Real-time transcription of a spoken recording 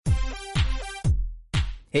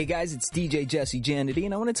Hey guys, it's DJ Jesse Janity,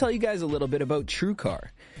 and I want to tell you guys a little bit about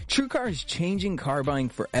TrueCar. TrueCar is changing car buying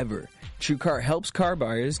forever. TrueCar helps car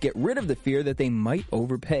buyers get rid of the fear that they might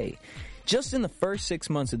overpay. Just in the first 6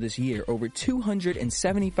 months of this year, over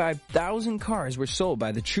 275,000 cars were sold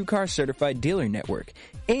by the TrueCar Certified Dealer Network.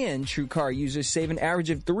 And TrueCar users save an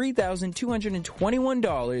average of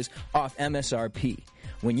 $3,221 off MSRP.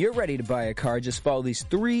 When you're ready to buy a car, just follow these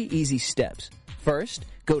 3 easy steps. First,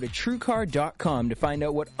 go to TrueCar.com to find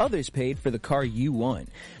out what others paid for the car you want.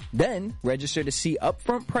 Then, register to see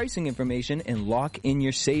upfront pricing information and lock in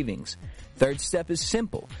your savings. Third step is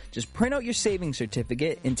simple. Just print out your savings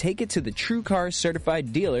certificate and take it to the TrueCar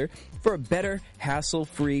Certified Dealer for a better,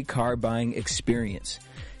 hassle-free car buying experience.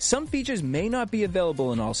 Some features may not be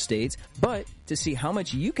available in all states, but to see how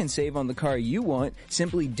much you can save on the car you want,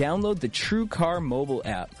 simply download the TrueCar mobile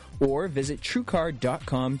app or visit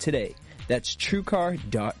TrueCar.com today. That's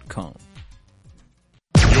TrueCar.com.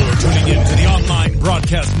 You're tuning in to the online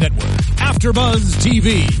broadcast network, AfterBuzz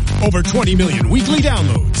TV. Over 20 million weekly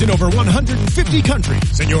downloads in over 150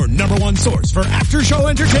 countries, and your number one source for after-show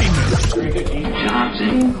entertainment.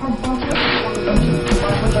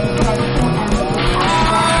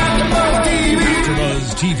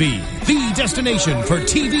 AfterBuzz TV, the destination for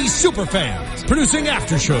TV superfans, producing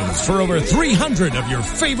aftershows for over 300 of your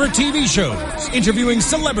favorite TV shows, interviewing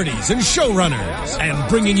celebrities and showrunners, and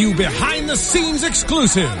bringing you behind-the-scenes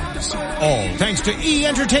exclusives. All thanks to E!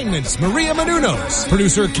 Entertainment's Maria Menounos,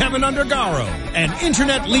 producer Kevin Undergaro, and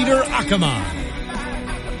internet leader Akamai.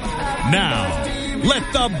 Now, let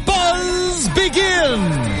the buzz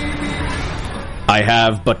begin! I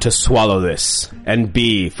have but to swallow this, and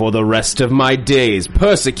be, for the rest of my days,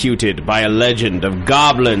 persecuted by a legend of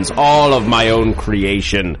goblins, all of my own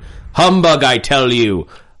creation. Humbug, I tell you.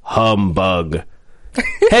 Humbug.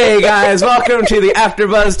 Hey guys, welcome to the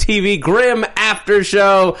AfterBuzz TV Grimm After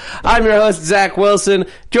Show. I'm your host, Zach Wilson.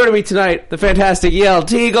 Joining me tonight, the fantastic Yael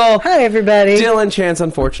Teagle. Hi, everybody. Dylan Chance,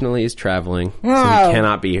 unfortunately, is traveling, so he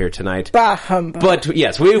cannot be here tonight. Bah humbug. But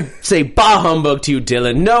yes, we say bah humbug to you,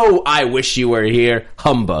 Dylan. No, I wish you were here.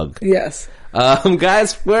 Humbug. Yes.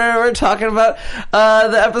 Guys, we're talking about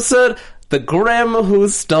the episode The Grimm Who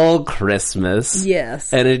Stole Christmas.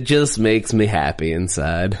 Yes. And it just makes me happy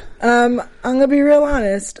inside. I'm gonna be real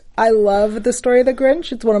honest. I love the story of the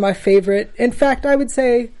Grinch. It's one of my favorite, in fact, I would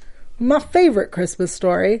say my favorite Christmas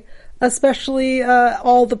story. Especially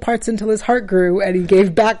all the parts until his heart grew and he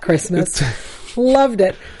gave back Christmas. Loved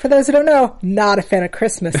it. For those who don't know, not a fan of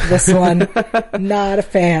Christmas, this one. Not a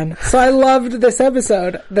fan. So I loved this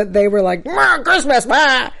episode that they were like, Christmas,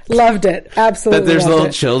 loved it. Absolutely. That there's little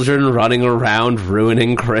it. children running around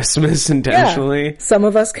ruining Christmas intentionally. Yeah. Some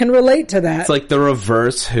of us can relate to that. It's like the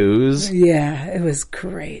reverse Who's. Yeah, it was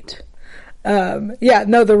great.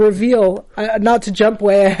 The reveal, not to jump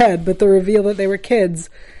way ahead, but the reveal that they were kids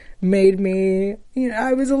made me,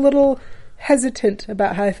 I was a little hesitant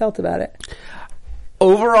about how I felt about it.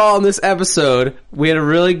 Overall, in this episode, we had a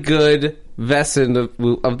really good Vesson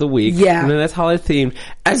of the week. Yeah. And that's holiday themed.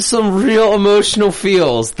 And some real emotional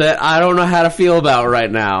feels that I don't know how to feel about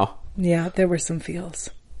right now. Yeah, there were some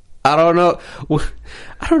feels. I don't know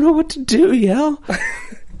what to do, Yael.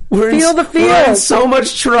 Feel the feels. We're in so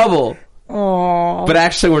much trouble. Aww. But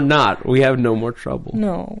actually, we're not. We have no more trouble.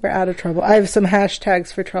 No, we're out of trouble. I have some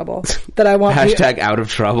hashtags for trouble that I want. Hashtag out of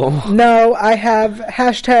trouble. No, I have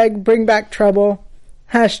hashtag bring back trouble.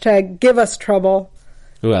 Hashtag give us trouble.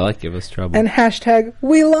 Ooh, I like give us trouble. And hashtag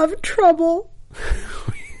we love trouble.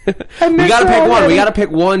 We gotta pick one. We gotta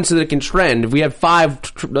pick one so that it can trend. If we have 5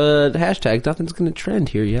 hashtags, nothing's gonna trend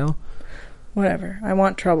here, Yael. Whatever. I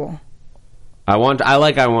want trouble. I want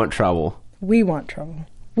trouble. We want trouble.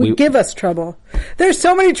 We give us trouble. There's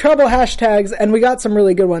so many trouble hashtags, and we got some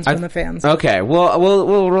really good ones from the fans. Okay, well,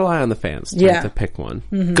 we'll rely on the fans to pick one.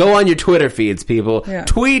 Mm-hmm. Go on your Twitter feeds, people. Yeah.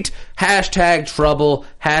 Tweet hashtag trouble,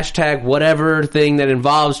 hashtag whatever thing that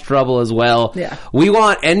involves trouble as well. Yeah. We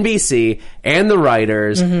want NBC and the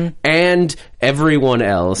writers and everyone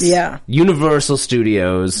else. Yeah. Universal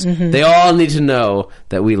Studios. They all need to know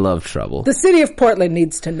that we love trouble. The city of Portland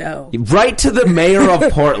needs to know. Right to the mayor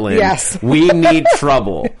of Portland. Yes. We need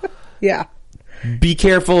trouble. Yeah. Be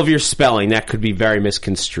careful of your spelling. That could be very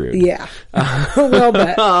misconstrued. Yeah. Well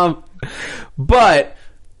bet. But,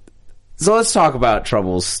 so let's talk about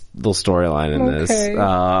Trouble's little storyline in this.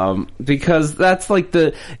 Because that's like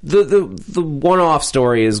the one-off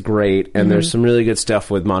story is great, and there's some really good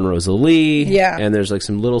stuff with Monrosa Lee. Yeah. And there's like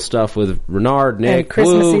some little stuff with Renard, Nick, and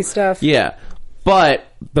Christmassy Wu. stuff. Yeah. But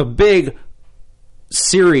the big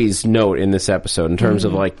series note in this episode, in terms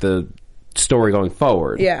of like the story going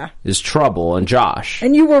forward, is Trouble and Josh.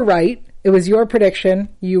 And you were right. It was your prediction.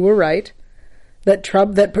 You were right. That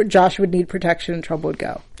Josh would need protection and Trump would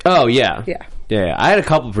go. Oh, yeah. Yeah. I had a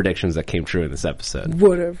couple predictions that came true in this episode.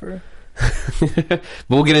 Whatever. But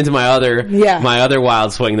we'll get into my other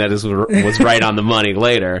wild swing that was right on the money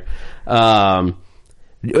later.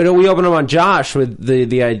 We open up on Josh with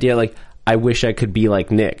the idea, like, I wish I could be like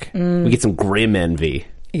Nick. We get some grim envy.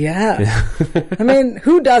 Yeah. I mean,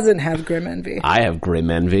 who doesn't have grim envy? I have grim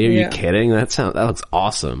envy. Are you kidding? That looks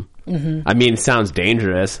awesome. Mm-hmm. I mean, it sounds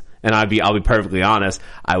dangerous. And I'll be perfectly honest,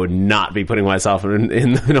 I would not be putting myself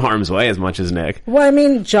in harm's way as much as Nick. Well, I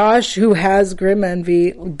mean, Josh, who has grim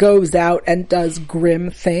envy, goes out and does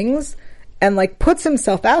grim things and, like, puts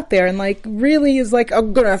himself out there and, like, really is like,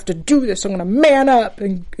 I'm gonna have to do this. I'm gonna man up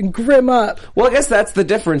and grim up. Well, I guess that's the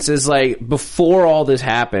difference is, like, before all this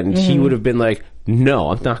happened, he would have been like,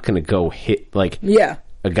 no, I'm not gonna go hit, like... Yeah.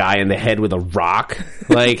 A guy in the head with a rock.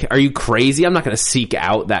 Like, are you crazy? I'm not going to seek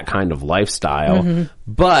out that kind of lifestyle. Mm-hmm.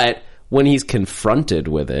 But when he's confronted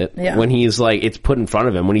with it, when he's like, it's put in front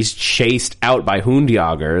of him, when he's chased out by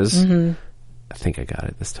Houndjagers, I think I got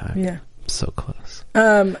it this time. Yeah. So close.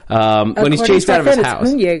 When he's chased out of his house.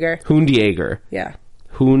 Houndjager. Yeah.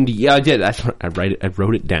 I did. I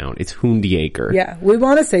wrote it down. It's Houndjager. Yeah, we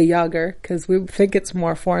want to say Jager because we think it's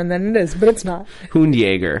more foreign than it is, but it's not.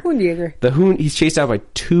 Houndjager. He's chased out by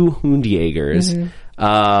 2 Houndjagers.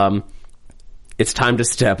 Mm-hmm. It's time to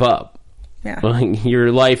step up. Yeah.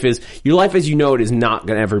 Your life as you know it is not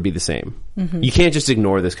going to ever be the same. Mm-hmm. You can't just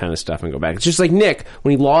ignore this kind of stuff and go back. It's just like Nick when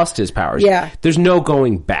he lost his powers. Yeah. There's no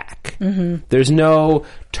going back. Mm-hmm. There's no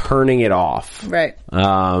turning it off. Right.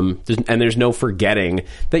 There's no forgetting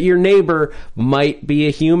that your neighbor might be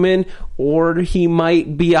a human or he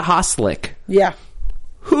might be a Hoslick. Yeah.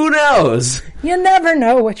 Who knows? You never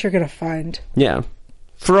know what you're going to find. Yeah.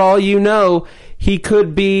 For all you know, he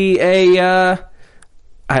could be a...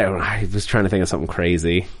 I don't know. I was trying to think of something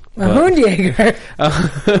crazy. A Houndjager.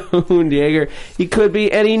 Houndjager. He could be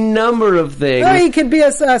any number of things. Oh, he could be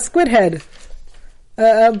a squid head.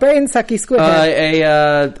 A brain sucky squid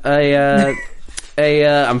head.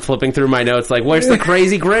 I'm flipping through my notes like, where's the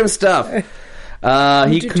crazy grim stuff?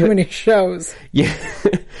 Too many shows. Yeah.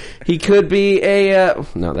 He could be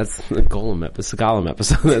no, that's the Golem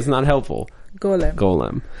episode. That's not helpful.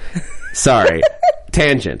 Golem. Sorry.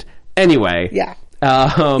 Tangent. Anyway. Yeah.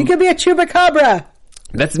 He could be a chupacabra.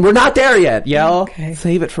 We're not there yet, Yell. Okay.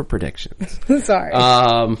 Save it for predictions. Sorry.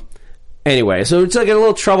 Anyway, so it's like a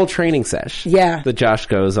little trouble training sesh. Yeah. That Josh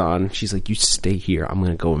goes on. She's like, you stay here. I'm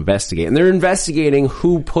going to go investigate. And they're investigating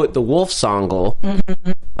who put the Wolfsongle,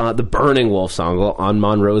 the burning Wolfsongle, on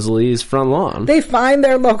Mon Rosalie's front lawn. They find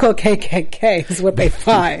their local KKK is what they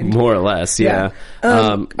find. More or less, yeah.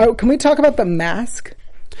 Can we talk about the mask?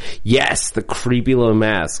 Yes, the creepy little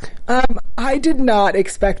mask. I did not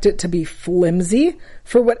expect it to be flimsy.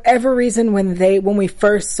 For whatever reason, when we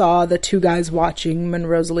first saw the 2 guys watching Mon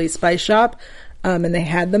Rosalie's Spice Shop, and they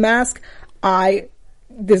had the mask,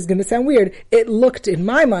 this is going to sound weird, it looked in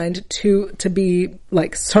my mind to be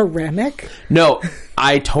like ceramic. No,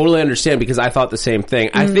 I totally understand because I thought the same thing.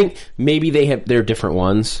 I think maybe they're different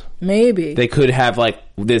ones. Maybe. They could have like,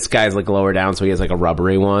 this guy's like lower down so he has like a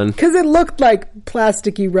rubbery one. Because it looked like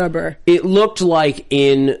plasticky rubber. It looked like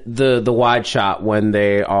in the wide shot when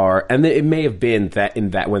they are, and it may have been that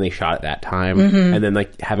in that when they shot at that time, and then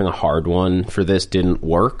like having a hard one for this didn't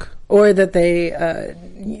work. Or that they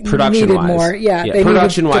needed more. Yeah, they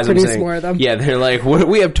production-wise, needed to produce more of them. Yeah, they're like,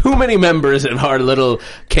 we have too many members in our little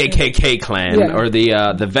KKK clan, or the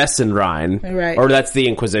Wessenrhein. Right. Or that's the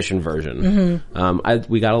Inquisition version.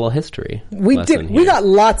 We got a little history. We did. We got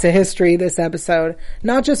lots of history this episode.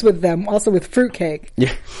 Not just with them, also with fruitcake.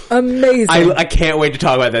 Yeah. Amazing. I can't wait to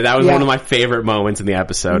talk about that. That was one of my favorite moments in the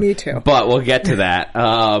episode. Me too. But we'll get to that.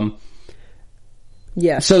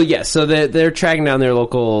 Yes. So they're tracking down their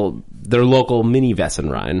local mini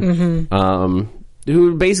Wessenrhein.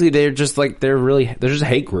 Who basically they're just a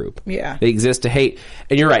hate group. Yeah. They exist to hate.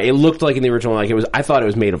 And you're right, it looked like in the original I thought it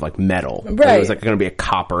was made of like metal. Right. It was like going to be a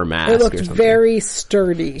copper mask. It looked or something. very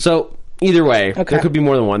sturdy. So either way, there could be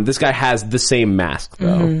more than one. This guy has the same mask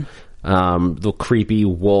though. The creepy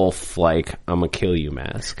wolf like I'm gonna kill you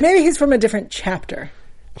mask. Maybe he's from a different chapter.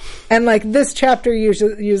 And like this chapter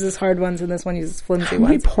uses hard ones and this one uses flimsy ones. How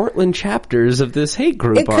many Portland chapters of this hate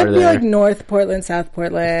group are there? It could be like North Portland, South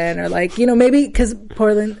Portland, or like, maybe because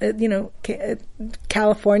Portland,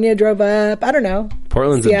 California drove up. I don't know.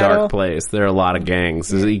 Portland's Seattle. A dark place. There are a lot of gangs.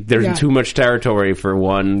 There's too much territory for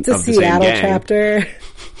one of the same gang. Seattle chapter.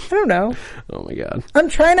 I don't know. Oh my God. I'm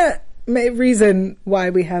trying to reason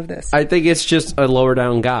why we have this. I think it's just a lower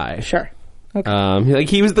down guy. Sure. Okay.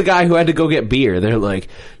 He was the guy who had to go get beer. They're like,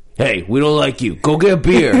 hey, we don't like you. Go get a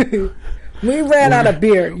beer. We ran out of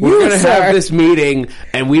beer. We're going to have this meeting,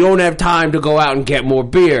 and we don't have time to go out and get more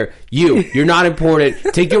beer. You're not important.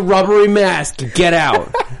 Take your rubbery mask and get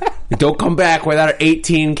out. Don't come back without an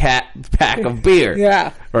 18 pack of beer.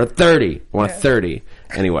 Yeah. Or 30. I want 30.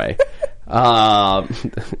 Anyway.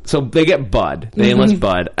 So they get Bud. They enlist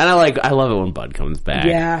Bud. And I love it when Bud comes back.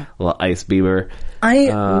 Yeah. A little Ice Beaver.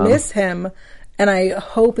 I miss him, and I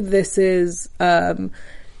hope this is, kind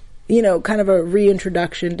of a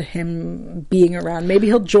reintroduction to him being around. Maybe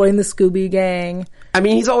he'll join the Scooby Gang. I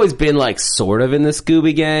mean, he's always been, sort of in the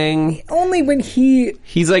Scooby Gang. Only when He's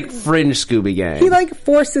fringe Scooby Gang. he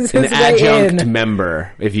forces his An way adjunct in.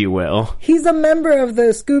 member, if you will. He's a member of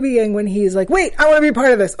the Scooby Gang when he's like, wait, I want to be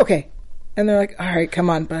part of this. Okay. And they're like, all right, come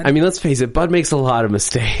on, Bud. I mean, let's face it, Bud makes a lot of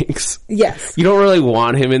mistakes. Yes. You don't really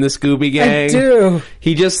want him in the Scooby Gang. I do.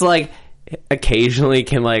 He just, occasionally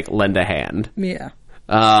can, lend a hand. Yeah.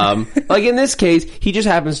 In this case, he just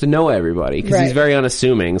happens to know everybody because he's Right. very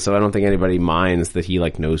unassuming, so I don't think anybody minds that he,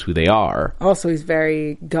 knows who they are. Also, he's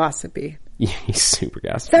very gossipy. Yeah, he's super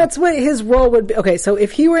gossipy. That's what his role would be. Okay, so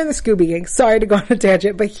if he were in the Scooby Gang, sorry to go on a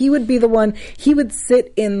tangent, but he would be the one, he would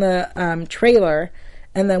sit in the trailer,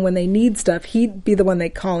 and then when they need stuff, he'd be the one they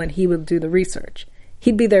call and he would do the research.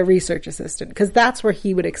 He'd be their research assistant, because that's where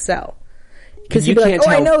he would excel. Because he'd be like,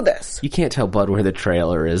 I know this. You can't tell Bud where the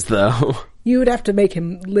trailer is, though. You would have to make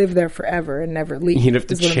him live there forever and never leave. You'd have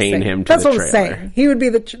to chain him to That's the what I'm trailer. saying. He would be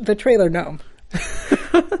the trailer gnome.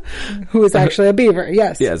 Who is actually a beaver,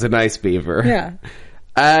 yes. Yeah, it's a nice beaver. Yeah.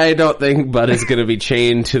 I don't think Bud is going to be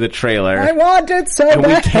chained to the trailer. I want it so And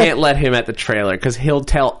bad. we can't let him at the trailer because he'll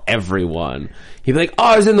tell everyone. He'd be like,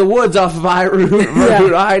 I was in the woods off of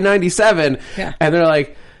I-97. Yeah. And they're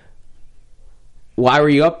like, why were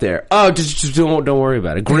you up there? Oh, just don't worry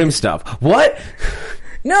about it. Grim stuff. What?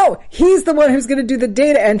 No, he's the one who's going to do the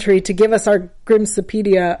data entry to give us our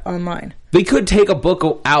Grimsopedia online. They could take a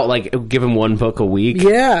book out, give him one book a week.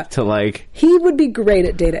 Yeah. To He would be great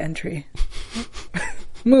at data entry.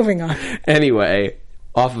 Moving on. Anyway,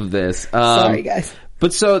 off of this. Sorry, guys.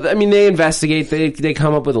 But so, they investigate. They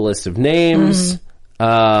come up with a list of names.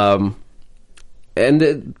 So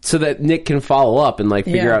that Nick can follow up and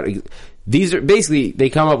figure out. These are basically,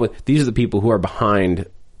 they come up with, these are the people who are behind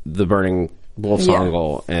the burning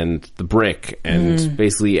Wolfsangel and the brick and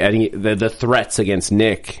basically the threats against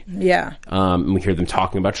Nick. Yeah. And we hear them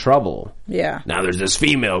talking about trouble. Yeah. Now there's this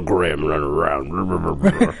female Grim running around.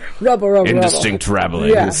 Rubble. Indistinct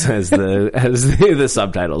ramblings, as the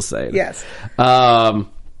subtitles say. Yes. And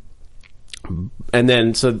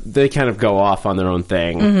then, so they kind of go off on their own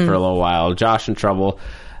thing for a little while. Josh in trouble.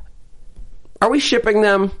 Are we shipping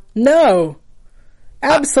them? No.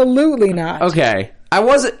 Absolutely not. Okay.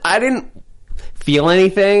 I didn't feel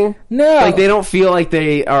anything. No. They don't feel like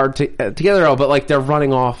they are together, but they're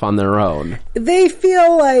running off on their own. They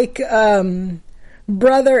feel like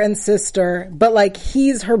brother and sister, but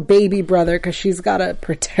he's her baby brother because she's got to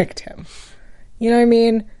protect him. You know what I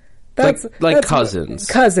mean? That's cousins.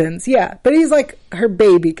 Cousins, yeah. But he's her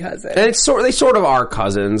baby cousin. And they sort of are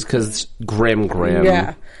cousins because Grim.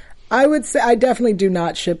 Yeah. I would say I definitely do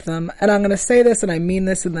not ship them. And I'm going to say this, and I mean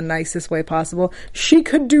this in the nicest way possible. She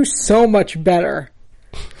could do so much better.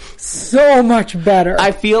 So much better.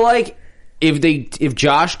 I feel like if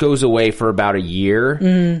Josh goes away for about a year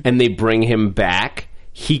and they bring him back,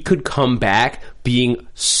 he could come back being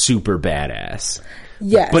super badass.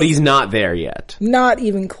 Yes. But he's not there yet. Not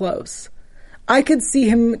even close. I could see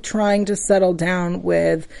him trying to settle down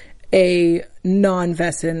with a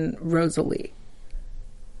non-Vessin Rosalie.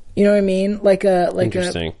 You know what I mean?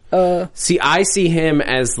 Interesting. See, I see him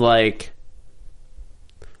as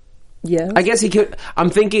yes. I guess he could. I'm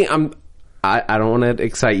thinking. I don't want to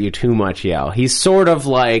excite you too much, Yao. He's sort of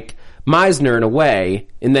like Meisner in a way,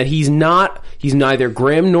 in that he's neither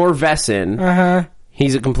Grim nor Vessin.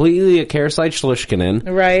 He's completely a Karasite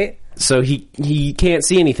Schlushkinen. Right. So he can't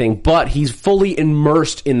see anything, but he's fully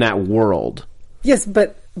immersed in that world. Yes,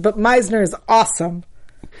 but Meisner is awesome.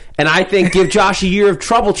 And I think give Josh a year of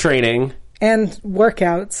trouble training. And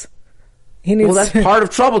workouts. He needs. Well, that's part of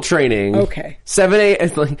trouble training. Okay. 7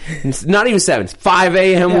 a.m. It's not even 7. It's 5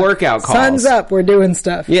 a.m. workout calls. Sun's up. We're doing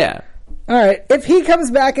stuff. Yeah. All right. If he comes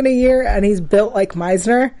back in a year and he's built like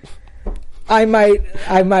Meisner, I might.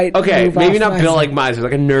 Okay, move maybe off not Meisner. built like Meisner,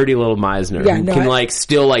 like a nerdy little Meisner Yeah, who no, can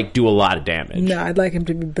still do a lot of damage. No, I'd like him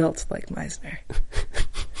to be built like Meisner.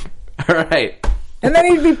 All right. And then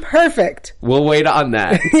he'd be perfect. We'll wait on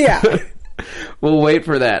that. Yeah. We'll wait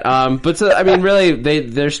for that. But so,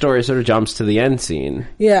 their story sort of jumps to the end scene.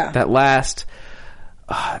 Yeah. That last...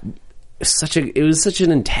 it was such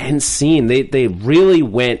an intense scene. They really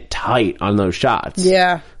went tight on those shots.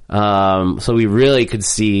 Yeah. So we really could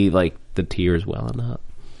see like the tears welling up.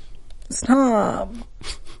 Stop.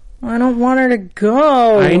 I don't want her to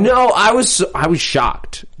go. I know. I was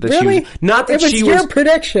shocked that really? she was not that it was she your was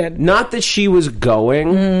prediction. Not that she was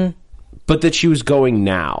going, but that she was going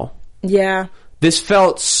now. Yeah. This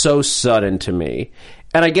felt so sudden to me.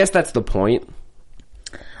 And I guess that's the point.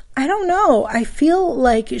 I don't know. I feel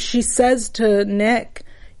like she says to Nick,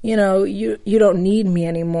 you know, you don't need me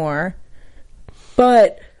anymore.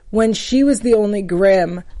 But when she was the only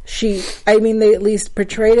Grimm, they at least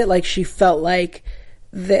portrayed it like she felt like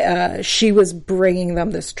she was bringing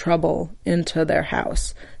them this trouble into their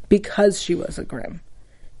house because she was a Grimm.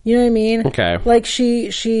 You know what I mean? Okay. Like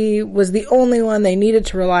she was the only one, they needed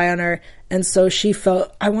to rely on her, and so she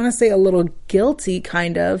felt, I want to say, a little guilty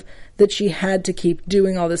kind of that she had to keep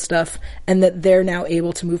doing all this stuff and that they're now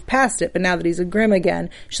able to move past it. But now that he's a Grimm again,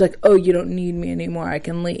 she's like, oh, you don't need me anymore, I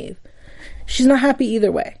can leave. She's not happy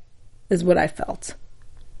either way, is what I felt.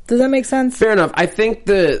 Does that make sense? Fair enough. I think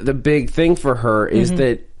the big thing for her is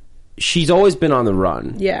that she's always been on the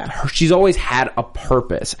run. Yeah. She's always had a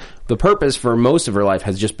purpose. The purpose for most of her life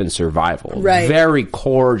has just been survival. Right. Very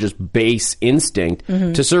core, just base instinct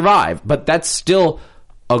to survive. But that's still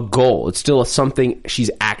a goal. It's still something she's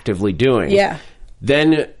actively doing. Yeah.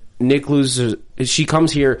 Then Nick loses. She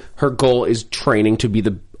comes here. Her goal is training to be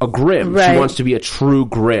a Grimm. Right. She wants to be a true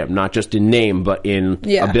Grimm, not just in name, but in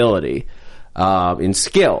ability, in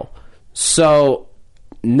skill. So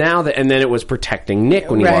now that, and then it was protecting Nick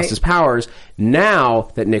when he lost his powers.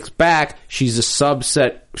 Now that Nick's back, she's a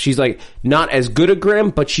subset. She's like not as good a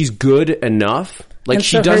Grimm, but she's good enough. Like, and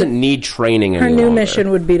she so doesn't need training anymore. Her new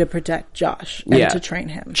mission would be to protect Josh and to train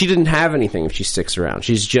him. She didn't have anything if she sticks around.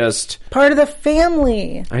 She's just part of the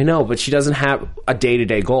family. I know, but she doesn't have a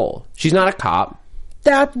day-to-day goal. She's not a cop.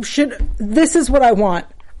 This is what I want.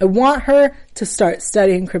 I want her to start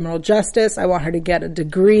studying criminal justice. I want her to get a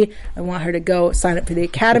degree. I want her to go sign up for the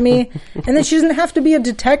academy. And then she doesn't have to be a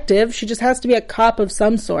detective. She just has to be a cop of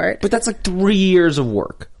some sort. But that's like 3 years of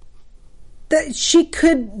work. That she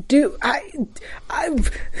could do.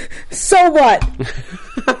 So what?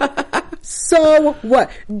 So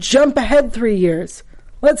what? Jump ahead 3 years.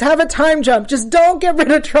 Let's have a time jump. Just don't get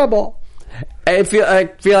rid of trouble. I feel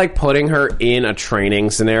like putting her in a training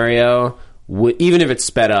scenario, even if it's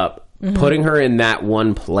sped up, putting her in that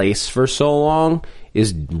one place for so long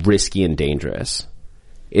is risky and dangerous.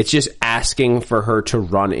 It's just asking for her to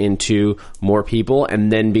run into more people and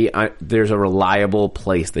then there's a reliable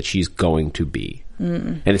place that she's going to be.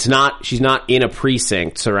 And she's not in a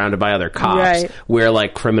precinct surrounded by other cops where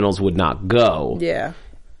like criminals would not go. Yeah.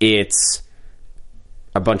 It's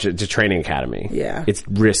a bunch of training academy. Yeah. It's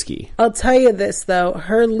risky. I'll tell you this though,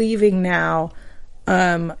 her leaving now,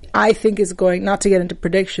 I think is going, not to get into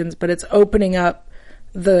predictions, but it's opening up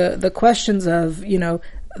the questions of, you know,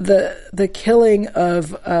 the killing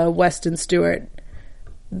of Weston Stewart,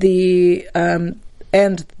 and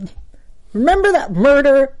remember that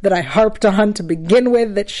murder that I harped on to begin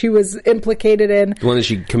with that she was implicated in? The one that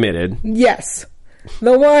she committed. Yes.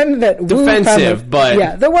 The one that defensive, but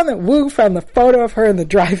yeah, the one that Wu found the photo of her in the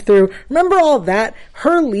drive-thru. Remember all that?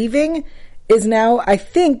 Her leaving is now, I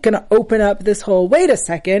think, going to open up this whole, wait a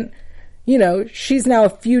second, you know, she's now a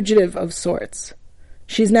fugitive of sorts.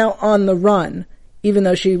 She's now on the run, even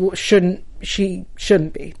though she shouldn't be.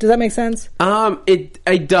 Does that make sense?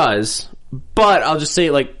 It does, but I'll just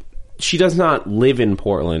say, like, she does not live in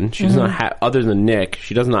Portland. She does not have, other than Nick,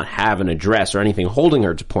 she does not have an address or anything holding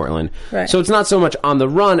her to Portland. Right. So it's not so much on the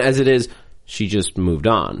run as it is she just moved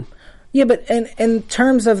on. Yeah, but in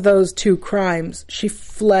terms of those two crimes, she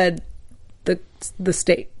fled the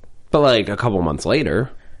state. But like a couple months later.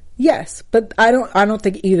 Yes, but I don't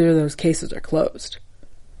think either of those cases are closed.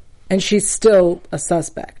 And she's still a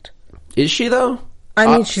suspect. Is she though? I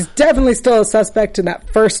mean, she's definitely still a suspect in that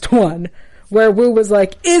first one, where Wu was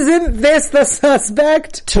like, isn't this the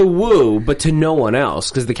suspect? To Wu, but to no one else,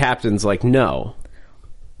 because the captain's like, no.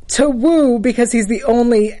 To Wu, because he's the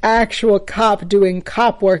only actual cop doing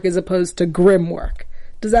cop work as opposed to Grimm work.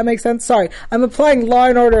 Does that make sense? Sorry, I'm applying Law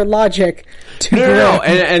and Order logic to No,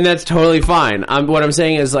 and that's totally fine. What I'm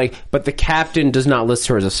saying is, like, but the captain does not list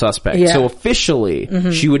her as a suspect. Yeah. So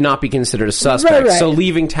officially, she would not be considered a suspect. Right. So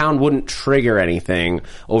leaving town wouldn't trigger anything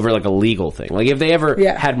over, like, a legal thing. Like, if they ever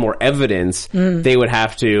had more evidence, they would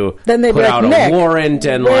have to then they'd put be like, out Nick, a warrant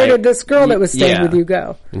and, where like... did this girl that was staying with you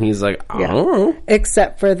go? And he's like, I don't know.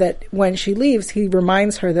 Except for that when she leaves, he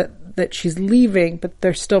reminds her that she's leaving, but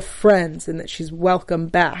they're still friends and that she's welcome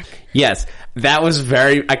back. Yes, that was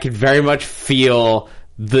I could very much feel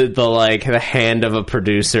the hand of a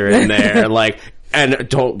producer in there, like, and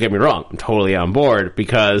don't get me wrong, I'm totally on board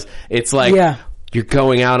because it's like, you're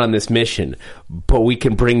going out on this mission, but we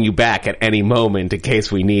can bring you back at any moment in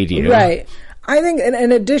case we need you. Right. I think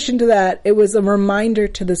in addition to that, it was a reminder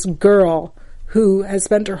to this girl who has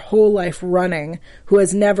spent her whole life running, who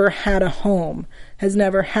has never had a home, has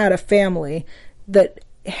never had a family, that,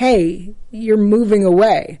 hey, you're moving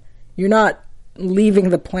away. You're not leaving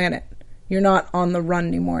the planet. You're not on the run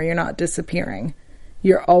anymore. You're not disappearing.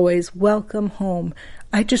 You're always welcome home.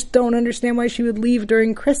 I just don't understand why she would leave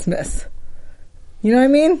during Christmas. You know what I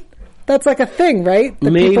mean? That's like a thing, right?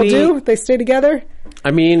 That people do? They stay together?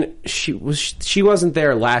 I mean, she wasn't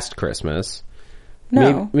there last Christmas.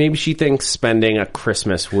 No. Maybe she thinks spending a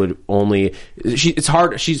Christmas would only... It's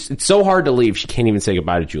hard. It's so hard to leave, she can't even say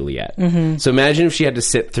goodbye to Juliet. Mm-hmm. So imagine if she had to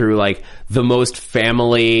sit through, like, the most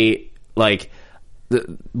family... like...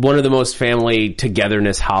 one of the most family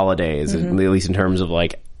togetherness holidays, at least in terms of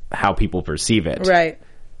like how people perceive it. Right.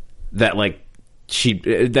 That like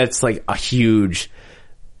that's like a huge.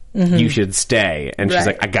 You should stay, and she's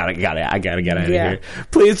like, I gotta get out of here.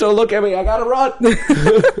 Please don't look at me. I gotta run.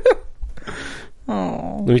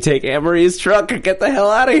 Oh. Let me take Anne-Marie's truck and get the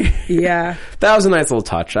hell out of here. Yeah. That was a nice little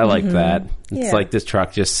touch. I like that. It's like this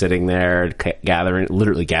truck just sitting there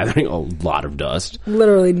literally gathering a lot of dust.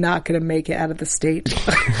 Literally not going to make it out of the state.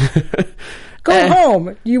 Go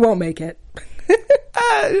home. You won't make it.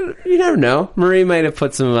 You never know. Marie might have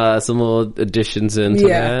put some little additions into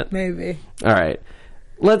that. Maybe. All right.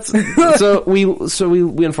 So we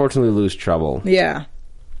unfortunately lose Trouble. Yeah.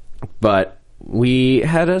 But we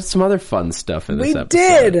had some other fun stuff in this episode.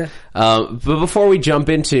 We did! But before we jump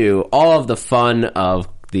into all of the fun of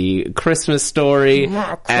the Christmas story,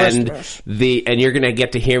 and you're going to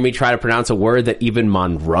get to hear me try to pronounce a word that even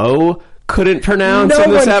Monroe couldn't pronounce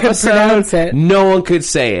in this episode. Could pronounce it. No one could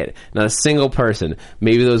say it. Not a single person.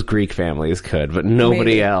 Maybe those Greek families could, but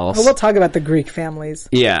nobody else. Well, we'll talk about the Greek families.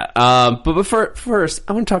 Yeah. But first,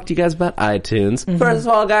 I want to talk to you guys about iTunes. First of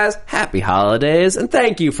all, guys, happy holidays, and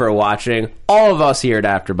thank you for watching. All of us here at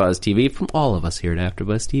AfterBuzz TV, from all of us here at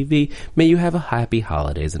AfterBuzz TV, may you have a happy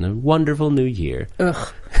holidays and a wonderful new year.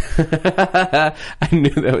 Ugh. I knew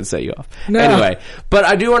that would set you off. No. Anyway, but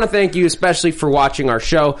I do want to thank you especially for watching our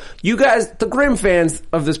show. You guys, the Grimm fans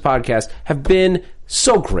of this podcast, have been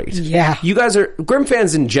so great. Yeah. You guys are, Grimm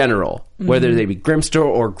fans in general, whether they be Grimster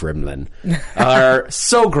or Gremlin, are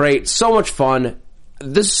so great, so much fun.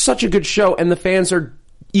 This is such a good show, and the fans are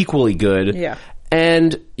equally good. Yeah.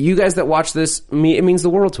 And you guys that watch this, it means the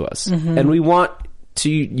world to us. And we want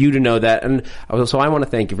you to know that. And so I want to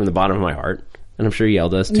thank you from the bottom of my heart. And I'm sure Yale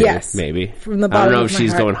does too. Yes, maybe. From the bottom I don't know of if my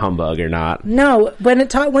she's heart. going humbug or not. No,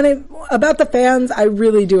 about the fans, I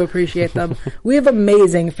really do appreciate them. We have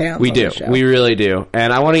amazing fans. We on do. the show. We really do.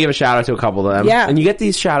 And I want to give a shout out to a couple of them. Yeah. And you get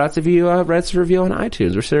these shout outs if you write us a review on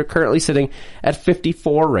iTunes. We're currently sitting at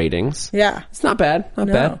 54 ratings. Yeah. It's not bad. Not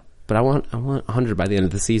bad. But I want 100 by the end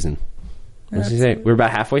of the season. What did you say? We're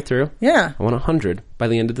about halfway through. Yeah. I want 100 by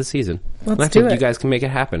the end of the season. Let's and I do think it. you guys can make it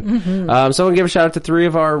happen. So I want to give a shout out to 3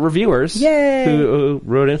 of our reviewers. Yay. Who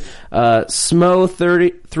wrote in.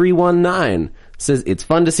 Smo319 says, it's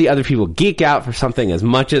fun to see other people geek out for something as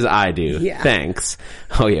much as I do. Yeah. Thanks.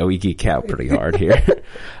 Oh yeah, we geek out pretty hard here.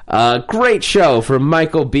 Great show from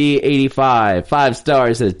Michael B85. 5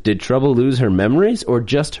 stars says, did Trouble lose her memories or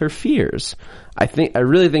just her fears? I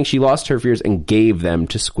really think she lost her fears and gave them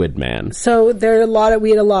to Squidman. So we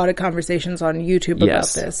had a lot of conversations on YouTube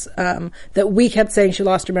about this. That we kept saying she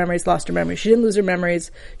lost her memories. She didn't lose her memories.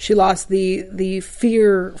 She lost the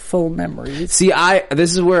fearful memories. See,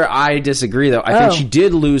 this is where I disagree though. I think she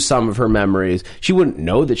did lose some of her memories. She wouldn't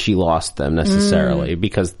know that she lost them necessarily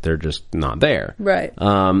because they're just not there. Right.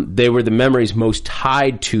 They were the memories most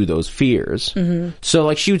tied to those fears. So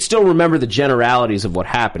like she would still remember the generalities of what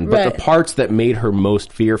happened, but the parts that made her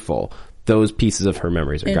most fearful, those pieces of her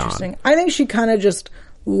memories are Interesting. gone. I think she kind of just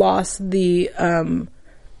lost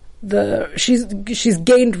she's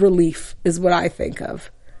gained relief is what I think of.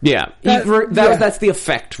 Yeah. That's the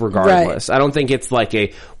effect regardless. Right. I don't think it's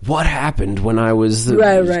like what happened when I was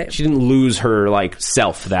right. She didn't lose her like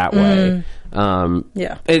self that way.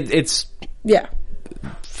 It's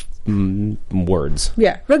words.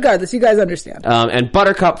 Yeah, regardless, you guys understand. And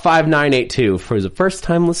Buttercup5982 for the first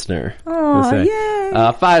time listener. Oh,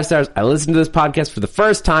 yay. 5 stars. I listened to this podcast for the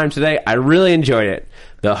first time today. I really enjoyed it.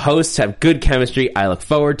 The hosts have good chemistry. I look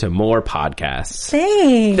forward to more podcasts.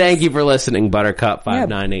 Thanks. Thank you for listening,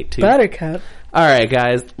 Buttercup5982. Buttercup. All right,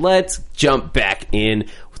 guys, let's jump back in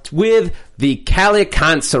with the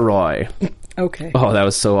Kalikansaroi. Okay. Oh, that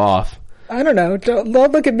was so off. I don't know. Don't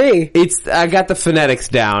look at me. I got the phonetics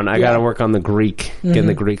down. I got to work on the Greek. Getting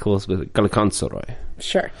the Greek with Kalakonsoroi.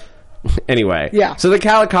 Sure. Anyway. Yeah. So the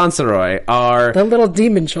Kalakonsoroi are the little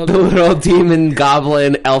demon children. The little demon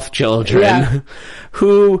goblin elf children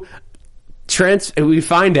who we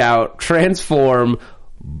find out transform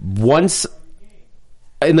once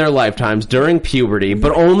in their lifetimes during puberty,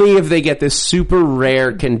 but only if they get this super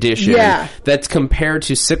rare condition that's compared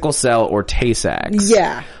to sickle cell or Tay-Sachs.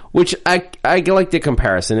 Yeah. Which I like the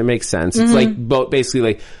comparison. It makes sense. It's like basically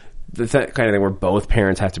like the kind of thing where both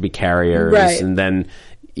parents have to be carriers, right. and then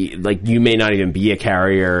like you may not even be a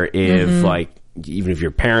carrier if like even if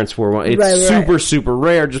your parents were one. It's super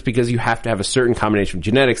rare just because you have to have a certain combination of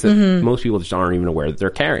genetics that most people just aren't even aware that they're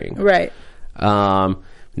carrying. Right. And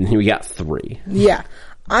we got 3. Yeah.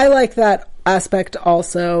 I like that aspect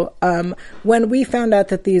also. When we found out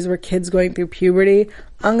that these were kids going through puberty,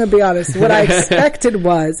 I'm going to be honest, what I expected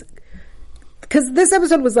was, because this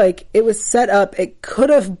episode was like, it was set up, it could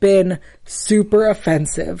have been super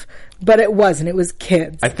offensive, but it wasn't. It was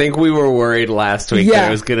kids. I think we were worried last week that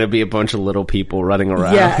it was going to be a bunch of little people running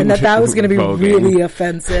around. Yeah, and that was going to be really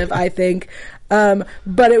offensive, I think.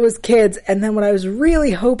 But it was kids. And then what I was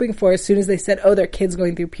really hoping for as soon as they said, oh, they're kids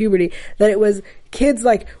going through puberty, that it was kids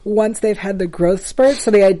like once they've had the growth spurt.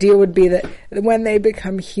 So the idea would be that when they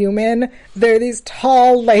become human, they're these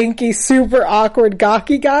tall, lanky, super awkward,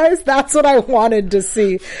 gawky guys. That's what I wanted to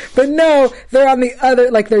see. But no, they're on the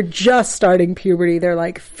other, like they're just starting puberty. They're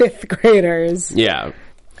like 5th graders. Yeah.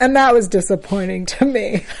 And that was disappointing to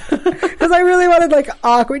me. Because I really wanted, like,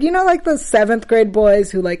 awkward. You know, like the 7th grade boys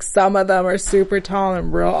who, like, some of them are super tall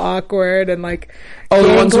and real awkward and, like... Oh,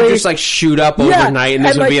 the ones who just, like, shoot up overnight and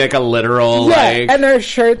this would be, like, a literal, like... and their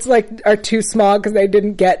shirts, like, are too small because they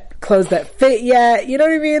didn't get clothes that fit yet. You know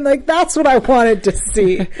what I mean? Like, that's what I wanted to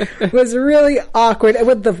see. It was really awkward. And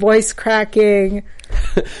with the voice cracking...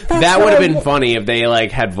 That would have been funny if they,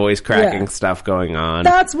 like, had voice cracking stuff going on.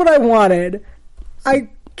 That's what I wanted.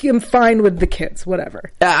 I'm fine with the kids,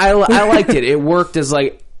 whatever. I liked it. It worked as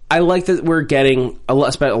like, I like that we're getting a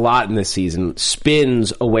lot in this season,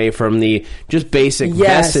 spins away from the just basic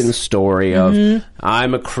Vesson story of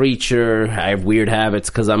I'm a creature, I have weird habits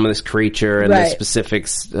because I'm this creature and this specific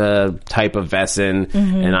type of Vesson,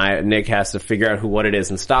 and Nick has to figure out what it is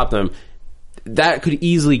and stop them. That could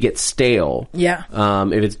easily get stale. Yeah.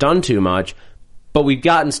 If it's done too much. But we've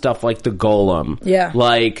gotten stuff like the Golem. Yeah.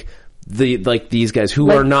 Like these guys who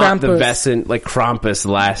like are not Krampus. the Vesson, like Krampus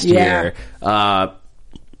last year.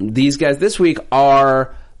 These guys this week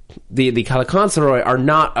are the Kalakonsoroi are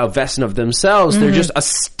not a Vesson of themselves. They're just a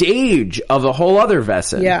stage of a whole other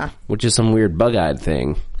Vesson. Yeah. Which is some weird bug-eyed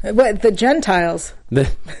thing. What, the Gentiles? The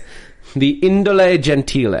Indole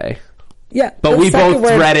Gentile. Yeah. But we both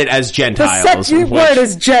read it as Gentiles. The second word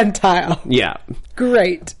is Gentile. Yeah.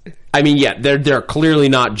 Great. I mean, yeah, they're clearly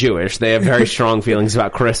not Jewish. They have very strong feelings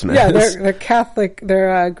about Christmas. Yeah, they're Catholic.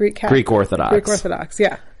 They're Greek Catholic. Greek Orthodox. Greek Orthodox,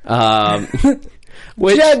 yeah.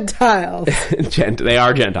 Which, Gentiles. They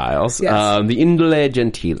are Gentiles. Yes. The Indole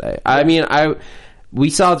Gentile. I mean, we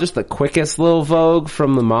saw just the quickest little Vogue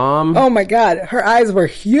from the mom. Oh my god, her eyes were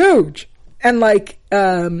huge. And like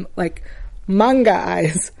manga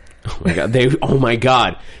eyes. Oh my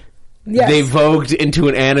god. Yes. They vogued into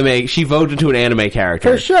an anime. She vogued into an anime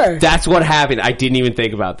character. For sure. That's what happened. I didn't even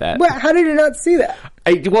think about that. What, how did you not see that?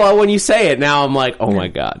 Well, when you say it now, I'm like, oh my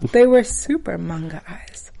god. They were super manga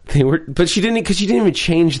eyes. They were, but she didn't even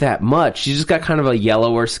change that much. She just got kind of a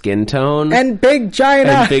yellower skin tone and big giant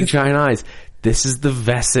eyes. This is the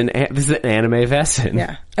Vesson. This is an anime Vesson.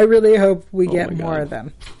 Yeah, I really hope we get more of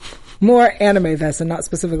them. More anime Vesson, not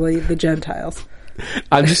specifically the Gentiles.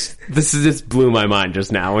 This blew my mind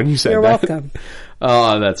just now when you said You're that. welcome.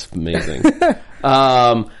 Oh, that's amazing.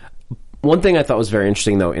 One thing I thought was very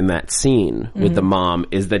interesting though in that scene with the mom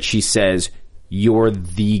is that she says, "You're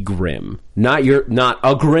the Grimm." Not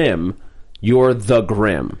a Grimm, you're the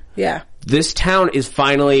Grimm. Yeah. This town is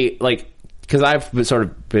finally like, because I've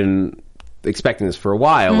been expecting this for a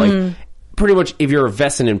while, like pretty much if you're a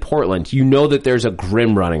Vesson in Portland, you know that there's a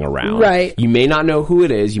Grimm running around. Right. You may not know who it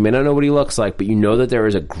is, you may not know what he looks like, but you know that there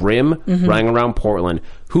is a Grimm running around Portland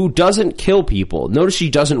who doesn't kill people. Notice she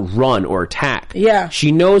doesn't run or attack. Yeah.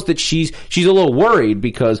 She knows that she's a little worried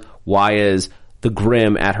because why is the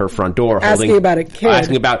Grimm at her front door asking about a kid.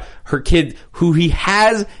 Asking about her kid who he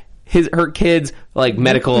has her kid's like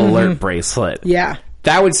medical alert bracelet. Yeah.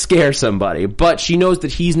 That would scare somebody, but she knows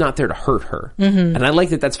that he's not there to hurt her. And I like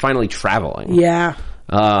that that's finally traveling. Yeah.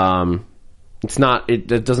 It's not. It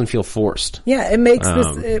doesn't feel forced. Yeah, it makes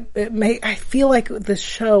this. I feel like this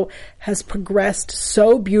show has progressed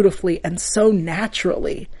so beautifully and so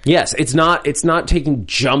naturally. Yes, it's not taking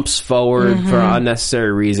jumps forward for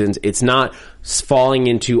unnecessary reasons. It's not falling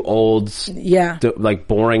into old, like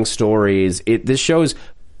boring stories. This show is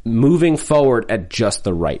moving forward at just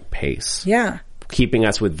the right pace. Yeah. Keeping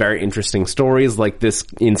us with very interesting stories like this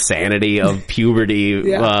insanity of puberty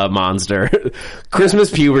monster.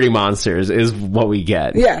 Christmas puberty monsters is what we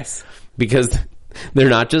get. Yes. Because they're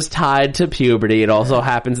not just tied to puberty. It also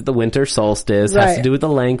happens at the winter solstice. Has to do with the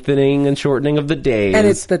lengthening and shortening of the days. And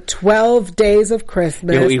it's the 12 days of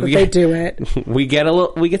Christmas they do it. We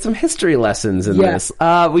get some history lessons in this.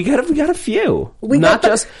 We got a few. Not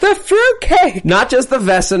just the fruitcake. Not just the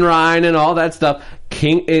Wessenrhein and all that stuff.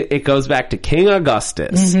 It goes back to King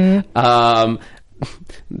Augustus.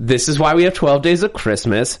 This is why we have 12 days of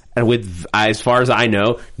Christmas, and with, as far as I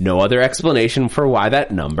know, no other explanation for why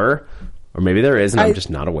that number. Or maybe there is, and I'm just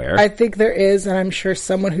not aware. I think there is, and I'm sure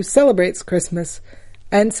someone who celebrates Christmas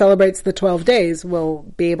and celebrates the 12 days will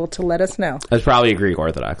be able to let us know. That's probably a Greek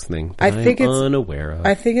Orthodox thing that I'm unaware of.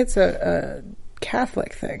 I think it's a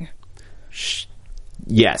Catholic thing.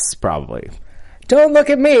 Yes, probably. Don't look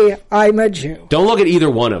at me. I'm a Jew. Don't look at either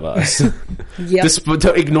one of us.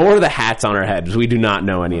 Ignore the hats on our heads. We do not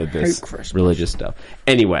know any of this religious stuff.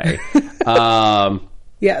 Anyway.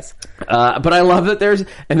 Yes. But I love that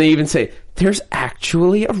and they even say, there's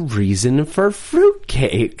actually a reason for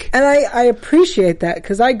fruitcake. And I appreciate that,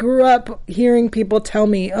 because I grew up hearing people tell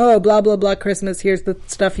me, oh, blah, blah, blah, Christmas, here's the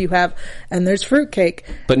stuff you have, and there's fruitcake.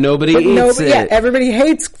 But nobody eats it. Yeah, everybody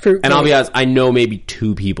hates fruitcake. And I'll be honest, I know maybe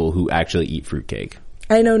 2 people who actually eat fruitcake.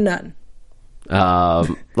 I know none. I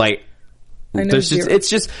know zero. It's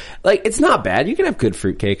just, like, it's not bad. You can have good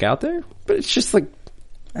fruitcake out there, but it's just like,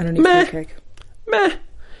 I don't eat fruitcake. Meh.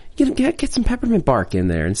 Get some peppermint bark in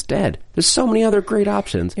there instead. There's so many other great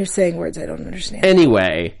options. You're saying words I don't understand.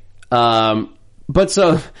 Anyway, but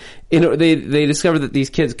so, they discover that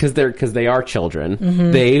these kids, because they are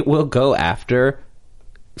children, they will go after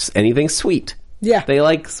anything sweet. Yeah. They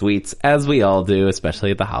like sweets, as we all do,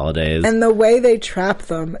 especially at the holidays. And the way they trap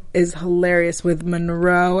them is hilarious with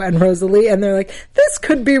Monroe and Rosalie, and they're like, this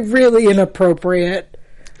could be really inappropriate.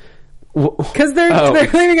 Because they're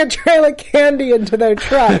leaving a trail of candy into their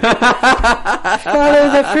truck.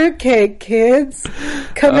 Follow the fruitcake, kids.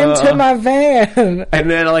 Come into my van.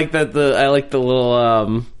 And then I like the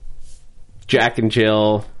little Jack and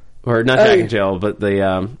Jill, or not Jack and Jill, but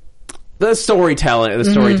the storytelling,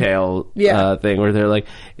 thing where they're like,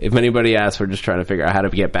 if anybody asks, we're just trying to figure out how to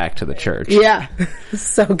get back to the church. Yeah.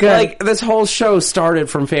 So good. Like, this whole show started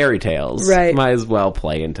from fairy tales. Right. Might as well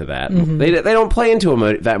play into that. They don't play into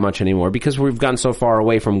them that much anymore because we've gotten so far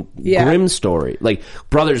away from Grimm story, like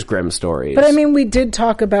Brothers Grimm stories. But I mean, we did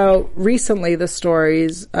talk about recently the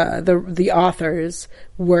stories, the authors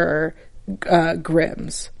were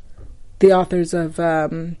Grimms. The authors of,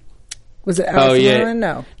 was it Alice in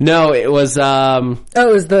Wonderland? No, it was, it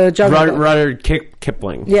was the Jungle Book. Rudyard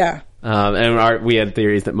Kipling. Yeah. And we had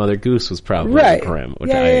theories that Mother Goose was probably Grimm,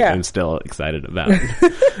 which I am still excited about.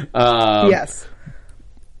 Yes.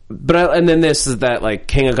 But and then this is that, like,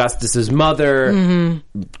 King Augustus's mother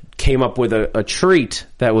came up with a treat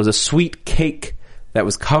that was a sweet cake that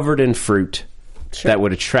was covered in fruit. Sure. That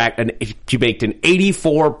would attract, she baked an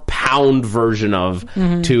 84-pound version of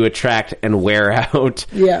to attract and wear out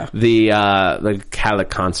the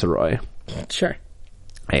Caliconceroy. Sure.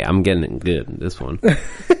 Hey, I'm getting good in this one.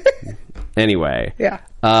 Anyway. Yeah.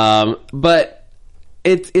 But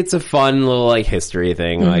it's a fun little, like, history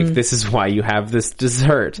thing. Like, this is why you have this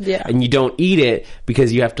dessert. Yeah. And you don't eat it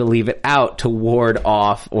because you have to leave it out to ward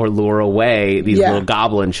off or lure away these little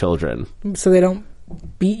goblin children. So they don't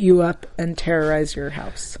beat you up and terrorize your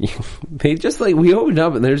house. They just, like, we opened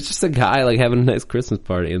up and there's just a guy, like, having a nice Christmas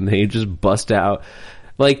party and they just bust out.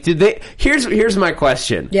 Like, here's my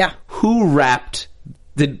question. Yeah. Who wrapped,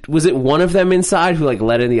 was it one of them inside who, like,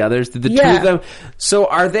 let in the others? Did the two of them? So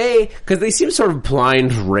are they, because they seem sort of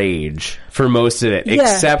blind rage for most of it,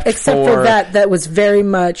 except for that was very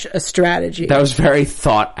much a strategy. That was very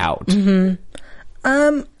thought out.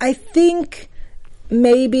 I think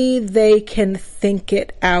maybe they can think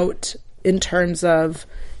it out in terms of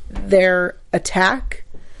their attack,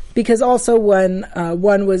 because also when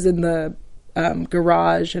one was in the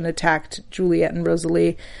garage and attacked Juliet and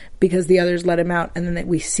Rosalie because the others let him out, and then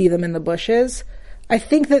we see them in the bushes. I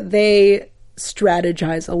think that they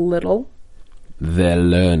strategize a little. They're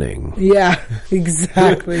learning. Yeah,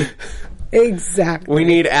 exactly. Exactly. We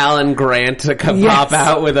need Alan Grant to pop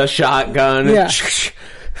out with a shotgun. Yeah.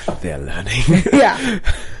 They're learning. Yeah.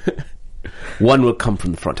 One will come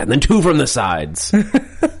from the front and then two from the sides.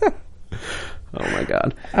 Oh my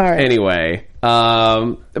god. All right. Anyway,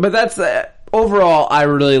 but that's overall, I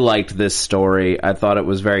really liked this story. I thought it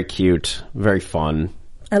was very cute, very fun.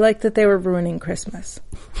 I like that they were ruining Christmas.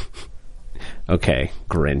 Okay,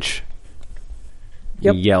 Grinch.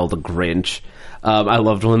 Yep. Yell the Grinch. I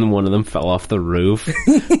loved when one of them fell off the roof.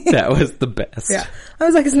 That was the best. Yeah. I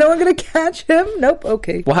was like, is no one going to catch him? Nope.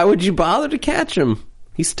 Okay. Why would you bother to catch him?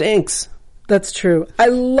 He stinks. That's true. I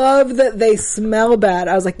love that they smell bad.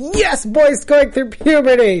 I was like, yes, boys going through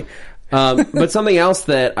puberty. But something else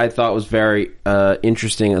that I thought was very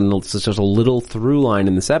interesting, and it's just a little through line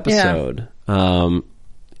in this episode,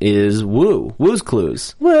 is Woo's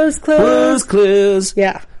Clues. Woo's Clues. Woo's Clues.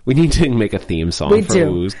 Yeah. We need to make a theme song We for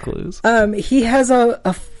do. Woo's Clues. He has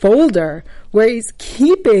a folder where he's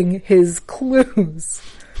keeping his clues,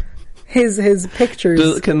 his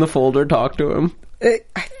pictures. Can the folder talk to him?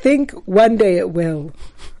 I think one day it will.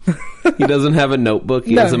 He doesn't have a notebook.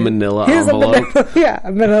 He has a manila he has envelope.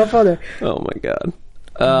 A manila folder. Oh my god.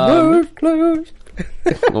 Woo's Clues.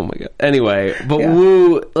 Oh my god. Anyway, but Yeah.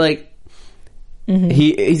 Woo, like,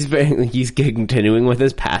 he's continuing with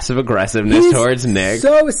his passive aggressiveness He's towards Nick.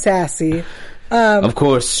 So sassy. Of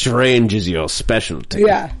course, strange is your specialty.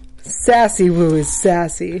 Yeah. Sassy Woo is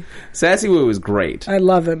sassy. Sassy Woo is great. I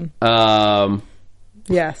love him.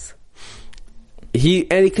 Yes.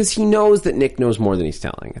 Because he knows that Nick knows more than he's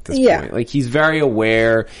telling at this point. Like, he's very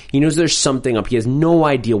aware. He knows there's something up. He has no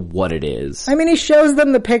idea what it is. I mean, he shows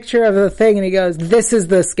them the picture of the thing and he goes, this is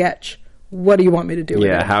the sketch. What do you want me to do with it?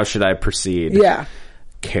 Yeah, how should I proceed? Yeah.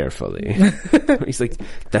 Carefully. He's like,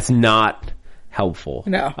 that's not helpful.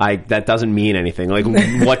 No. That doesn't mean anything. Like,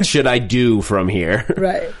 what should I do from here?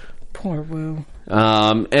 Right. Poor Woo.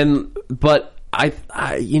 But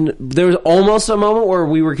there was almost a moment where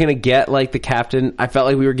we were going to get, like, the captain. I felt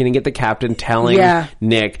like we were going to get the captain telling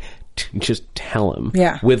Nick to just tell him.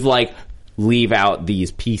 Yeah. With, like, leave out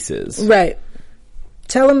these pieces. Right.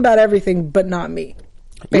 Tell him about everything, but not me.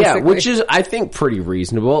 Basically. Yeah, which is, I think, pretty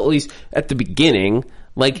reasonable, at least at the beginning.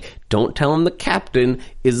 Like, don't tell him the captain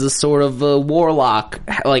is a sort of a warlock,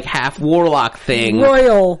 like, half warlock thing.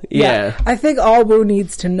 Royal. Yeah. I think all Woo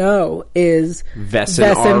needs to know is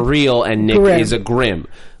Vesson are real and Nick Grimm. is a Grimm.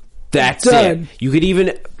 That's Done. it. You could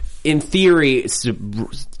even, in theory,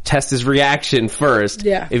 test his reaction first.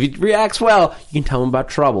 Yeah. If he reacts well, you can tell him about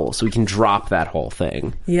trouble, so we can drop that whole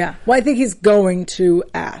thing. Yeah. Well, I think he's going to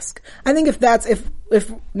ask. I think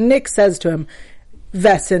if Nick says to him,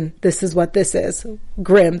 Vesson, this is what this is.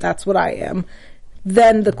 Grimm, that's what I am.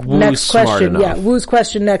 Then the Woo's next question, smart enough. Woo's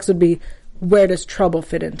question next would be, where does trouble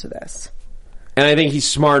fit into this? And I think he's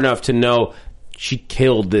smart enough to know she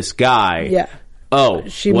killed this guy. Yeah. Oh,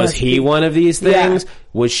 She was must he be. one of these things? Yeah.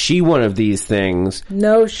 Was she one of these things?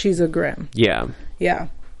 No, she's a Grimm. Yeah. Yeah.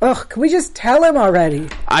 Ugh, can we just tell him already?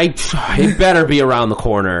 It better be around the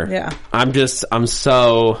corner. Yeah. I'm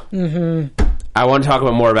so... Mm-hmm. I want to talk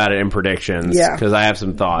about more about it in predictions. Yeah. Because I have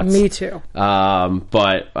some thoughts. Me too.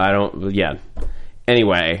 But I don't... Yeah.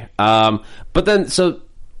 Anyway. But then, so...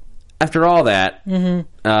 After all that,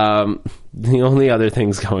 the only other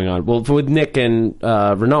things going on, well, with Nick and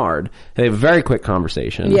Renard, they have a very quick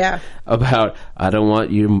conversation. Yeah. About, I don't want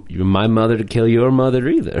my mother to kill your mother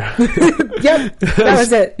either. Yep, that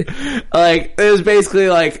was it. Like, it was basically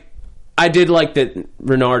like, I did like that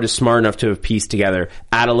Renard is smart enough to have pieced together,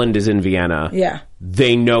 Adelind is in Vienna. Yeah.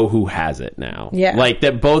 They know who has it now. Yeah. Like,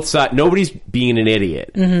 that both sides, nobody's being an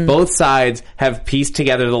idiot. Mm-hmm. Both sides have pieced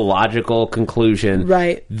together the logical conclusion.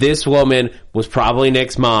 Right. This woman was probably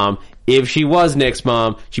Nick's mom. If she was Nick's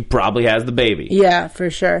mom, she probably has the baby. Yeah,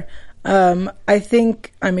 for sure. I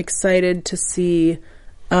think I'm excited to see,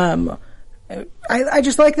 I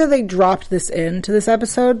just like that they dropped this into this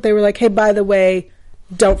episode. They were like, hey, by the way,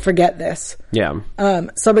 don't forget this. Yeah.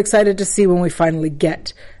 So I'm excited to see when we finally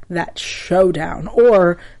get that showdown,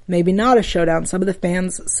 or maybe not a showdown. Some of the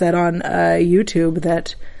fans said on YouTube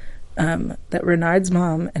that that Renard's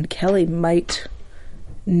mom and Kelly might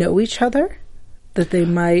know each other, that they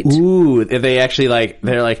might. Ooh, if they actually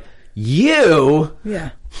they're like, you? Yeah.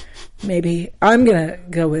 Maybe. I'm gonna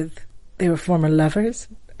go with they were former lovers.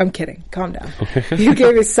 I'm kidding. Calm down. You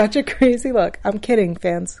gave me such a crazy look. I'm kidding,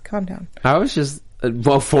 fans. Calm down. I was just,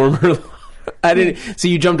 former... I didn't... So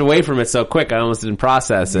you jumped away from it so quick, I almost didn't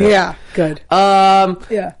process it. Yeah, good.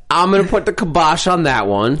 Yeah. I'm going to put the kibosh on that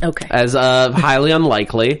one. Okay. As highly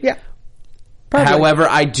unlikely. Yeah. Probably. However,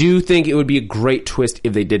 I do think it would be a great twist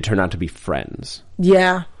if they did turn out to be friends.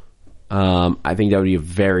 Yeah. I think that would be a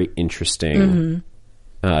very interesting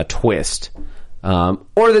twist. Or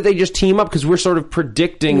that they just team up, because we're sort of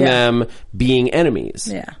predicting them being enemies.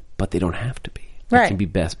 Yeah. but they don't have to be. They Right. can be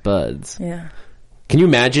best buds. Yeah. Can you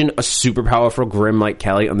imagine a super powerful Grimm like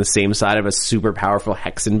Kelly on the same side of a super powerful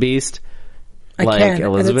Hexen Beast? I like can,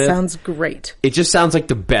 Elizabeth? and it sounds great. It just sounds like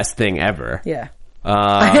the best thing ever. Yeah.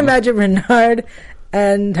 I imagine Renard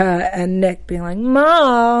and Nick being like,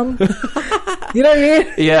 Mom. You know what I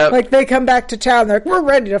mean? Yeah. Like they come back to town, they're like, we're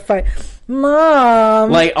ready to fight. Mom.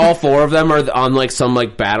 Like all four of them are on like some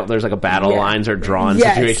like battle. There's like a battle lines are drawn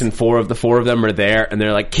situation. The four of them are there, and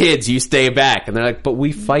they're like, "Kids, you stay back." And they're like, "But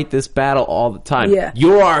we fight this battle all the time. Yeah.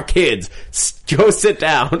 You're our kids. Go sit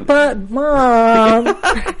down." But Mom.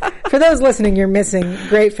 For those listening, you're missing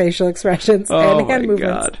great facial expressions and hand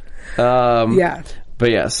movements. God. Yeah. But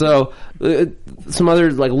yeah, so some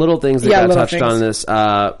other like little things that got touched on this.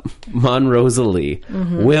 Mon Rosalie,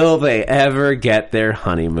 will they ever get their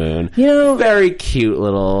honeymoon? You know, very cute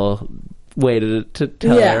little way to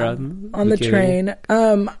tell her on the train.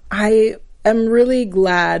 I am really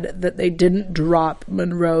glad that they didn't drop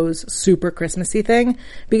Monroe's super Christmassy thing,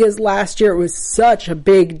 because last year it was such a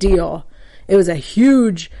big deal. It was a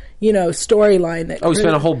huge, storyline that. We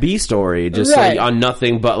spent a whole B story just like, on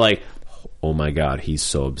nothing but like. Oh my God, he's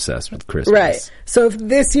so obsessed with Christmas. Right. So if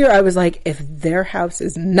this year I was like, if their house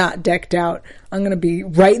is not decked out, I'm going to be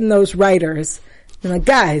writing those writers. And like,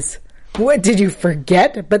 guys, what did you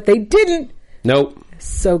forget? But they didn't. Nope.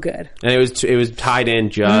 So good. And it was tied in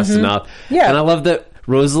just enough. Yeah. And I love that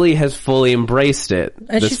Rosalie has fully embraced it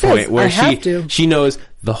at this point, where she knows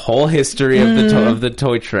the whole history of the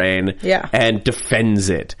toy train, and defends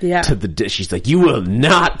it to the. She's like, "You will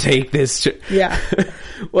not take this."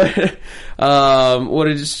 What did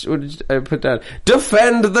I put down?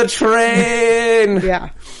 Defend the train.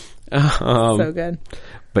 So good.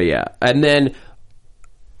 But yeah, and then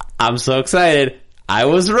I'm so excited. I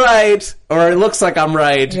was right, or it looks like I'm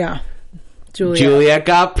right. Yeah. Juliet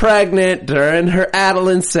got pregnant during her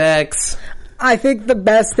Adeline sex. I think the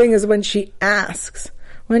best thing is when she asks.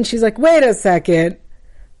 When she's like, wait a second.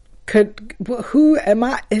 Who am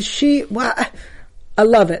I? Is she? What? I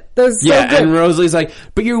love it. That's so good. And Rosalie's like,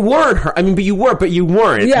 but you weren't her. I mean, but you were, but you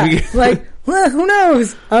weren't. Yeah. Like, well, who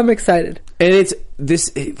knows? I'm excited. And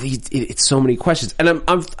it's so many questions. And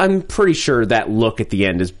I'm pretty sure that look at the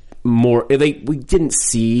end is more, we didn't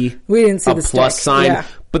see a the plus stick. sign. Yeah.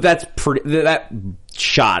 But that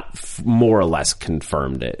shot more or less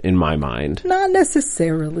confirmed it in my mind. Not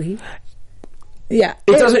necessarily. Yeah.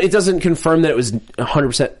 It doesn't confirm that it was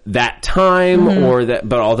 100% that time or that,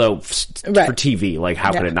 but although for TV, like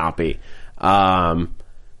how could it not be?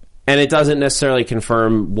 And it doesn't necessarily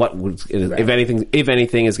confirm what was, if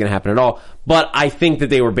anything is going to happen at all. But I think that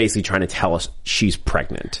they were basically trying to tell us she's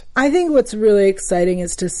pregnant. I think what's really exciting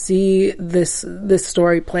is to see this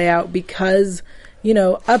story play out, because,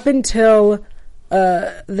 up until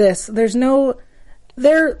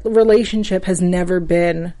their relationship has never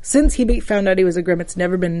been, since he found out he was a Grimm, it's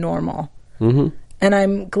never been normal. Mm-hmm. And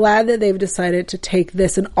I'm glad that they've decided to take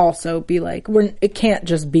this and also be like, it can't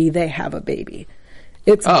just be they have a baby.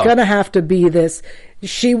 It's gonna have to be this.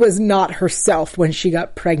 She was not herself when she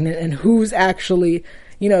got pregnant, and who's actually,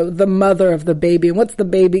 the mother of the baby, and what's the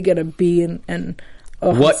baby gonna be, I'm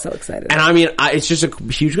so excited. And I mean, it's just a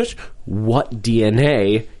huge question. What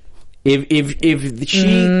DNA, if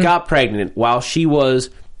she got pregnant while she was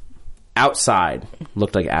outside,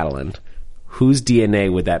 looked like Adeline, whose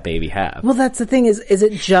DNA would that baby have? Well, that's the thing is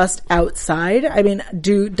it just outside? I mean,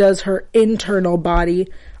 does her internal body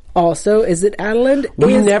also, is it Adeline?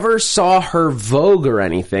 We never saw her Vogue or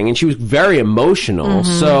anything, and she was very emotional.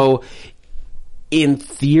 So, in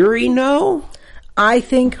theory, no. I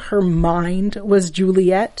think her mind was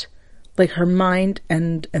Juliet. Like her mind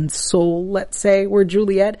and soul, let's say, were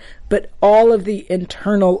Juliet. But all of the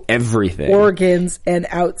internal everything, organs and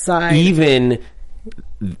outside. Even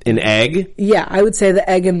an egg? Yeah, I would say the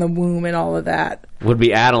egg in the womb and all of that would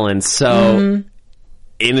be Adeline. So...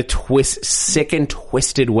 in a sick and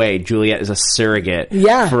twisted way, Juliet is a surrogate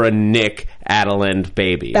for a Nick Adeline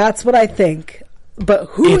baby. That's what I think. But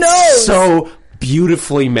who knows? It's so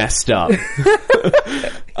beautifully messed up.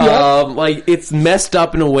 Like, it's messed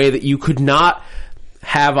up in a way that you could not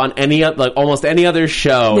have on almost any other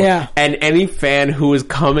show. Yeah. And any fan who is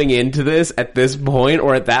coming into this at this point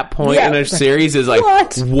or at that point in a series is like,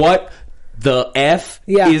 what the F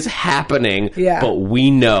is happening? Yeah. But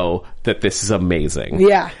we know that this is amazing.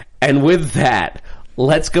 Yeah. And with that,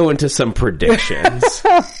 let's go into some predictions.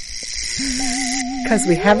 Because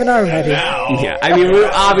we haven't already. Yeah, I mean, we've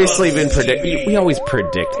obviously been we always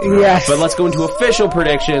predict. Yes. But let's go into official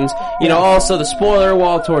predictions. Also the spoiler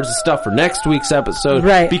wall towards the stuff for next week's episode.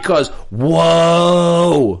 Right. Because,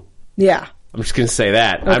 whoa! Yeah. I'm just going to say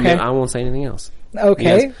that. Okay. I mean, I won't say anything else.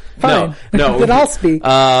 Okay, Yes. fine. No. Then I'll speak.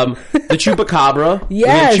 The Chupacabra.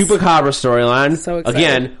 Yes. The Chupacabra storyline. So excited.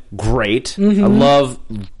 Again, great. I love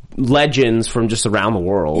legends from just around the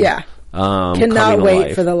world. Yeah. coming Cannot to wait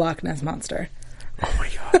life. for the Loch Ness Monster. Oh my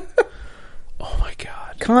god. Oh my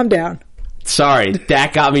god. Calm down. Sorry,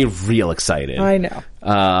 that got me real excited. I know.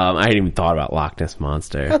 I hadn't even thought about Loch Ness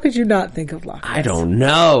Monster. How could you not think of Loch Ness? I don't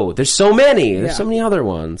know. There's so many. There's Yeah. so many other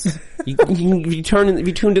ones. If you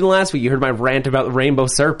tuned in last week, you heard my rant about the rainbow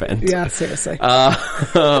serpent. Yeah, seriously.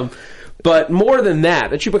 But more than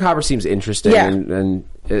that, the Chupacabra seems interesting, Yeah. and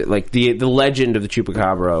like the legend of the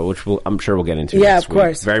Chupacabra, which I'm sure we'll get into. Yeah, next of week,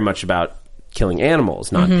 course. very much about killing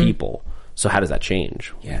animals, not people. So how does that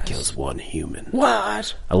change? Yes. He kills one human.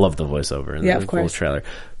 What? I love the voiceover in Yeah, the of full course. trailer.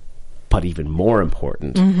 But even more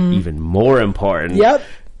important, even more important, Yep.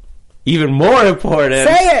 even more important,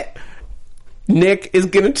 Say it. Nick is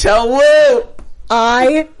gonna tell Woo.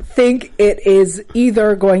 I think it is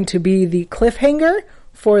either going to be the cliffhanger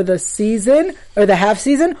for the season or the half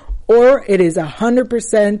season, or it is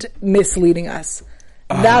 100% misleading us.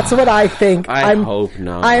 That's what I think. I hope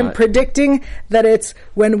not. I'm predicting that it's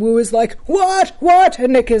when Wu is like, what?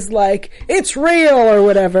 And Nick is like, it's real or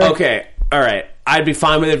whatever. Okay, all right. I'd be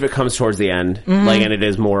fine with it if it comes towards the end, like, and it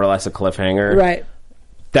is more or less a cliffhanger. Right.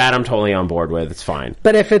 That I'm totally on board with. It's fine.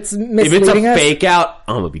 But if it's If misleading it's a us, fake out,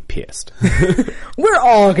 I'm gonna be pissed. we're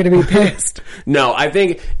all going to be pissed. No, I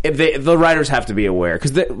think if the writers have to be aware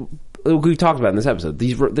because we talked about in this episode.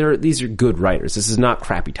 These are good writers. This is not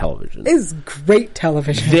crappy television. This is great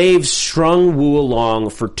television. They've strung Wu along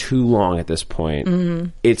for too long at this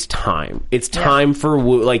point. It's time. It's time for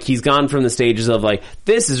Wu. Like, he's gone from the stages of like,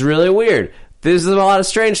 this is really weird. There's a lot of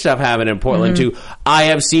strange stuff happening in Portland too. I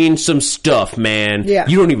have seen some stuff, man. Yeah.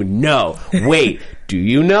 You don't even know. Wait, do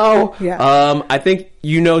you know? Yeah. I think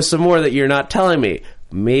you know some more that you're not telling me.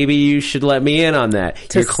 Maybe you should let me in on that.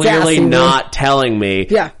 To You're clearly sassy Wu. not telling me.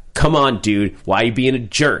 Yeah. Come on, dude. Why are you being a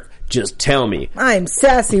jerk? Just tell me. I'm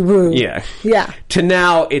Sassy Wu. Yeah. Yeah. To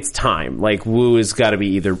now, it's time. Like, Wu has got to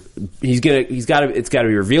be either it's got to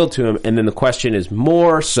be revealed to him, and then the question is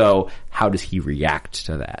more so, how does he react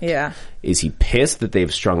to that? Yeah. Is he pissed that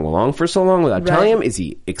they've strung along for so long without telling him? Is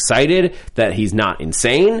he excited that he's not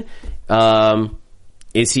insane?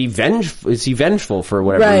 Is he vengeful for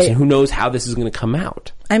whatever Right. reason? Who knows how this is going to come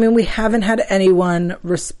out? I mean, we haven't had anyone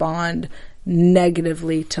respond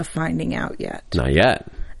negatively to finding out yet. Not yet.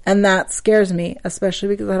 And that scares me, especially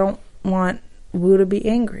because I don't want Wu to be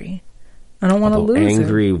angry. I don't want to Although lose him.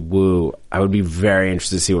 angry Wu, I would be very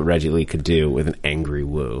interested to see what Reggie Lee could do with an angry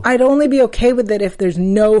Wu. I'd only be okay with it if there's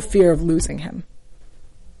no fear of losing him.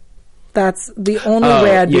 That's the only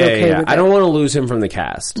way I'd be okay with it. I don't want to lose him from the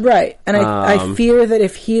cast. Right. And I fear that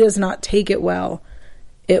if he does not take it well,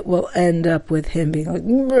 it will end up with him being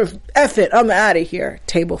like, F it, I'm out of here.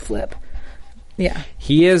 Table flip. Yeah.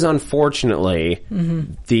 He is, unfortunately,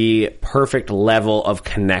 the perfect level of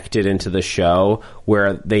connected into the show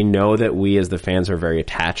where they know that we as the fans are very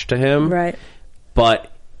attached to him. Right.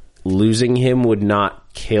 But losing him would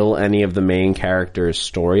not kill any of the main characters'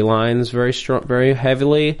 storylines very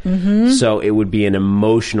heavily. So it would be an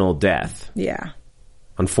emotional death, Yeah.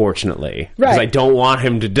 unfortunately. Because Right. I don't want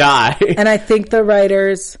him to die. And I think the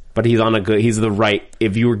writers... But he's the right,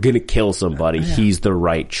 if you were going to kill somebody, he's the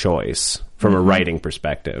right choice from a writing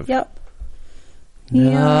perspective. Yep.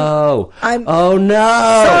 No. I'm Oh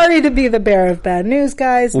no. sorry to be the bearer of bad news,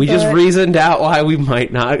 guys. We just but reasoned out why we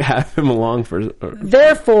might not have him along for.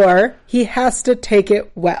 therefore, he has to take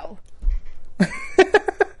it well.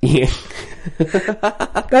 Yeah.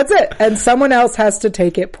 That's it. And someone else has to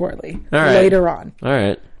take it poorly All right. later on. All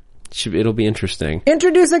right. It'll be interesting.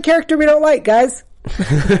 Introduce a character we don't like, guys.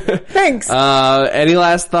 Thanks. Any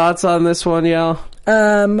last thoughts on this one, Yael?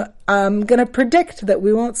 I'm gonna predict that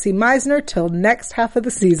we won't see Meisner till next half of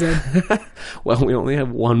the season. Well, we only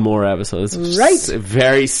have one more episode. It's Right. a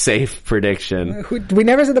very safe prediction. We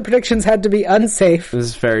never said the predictions had to be unsafe. This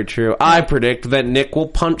is very true. I predict that Nick will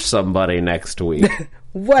punch somebody next week.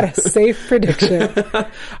 What a safe prediction. All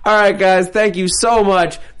right, guys. Thank you so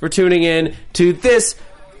much for tuning in to this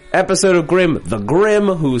episode of Grimm, the Grimm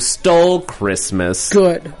Who Stole Christmas.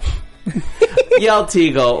 Good. Yael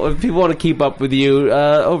Teagle, if people want to keep up with you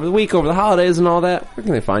over the week, over the holidays and all that, where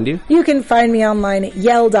can they find you? You can find me online at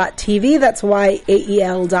yell.tv. That's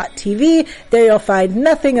YAEL.tv. There you'll find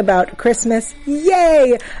nothing about Christmas.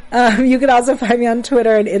 Yay! You can also find me on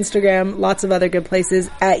Twitter and Instagram, lots of other good places,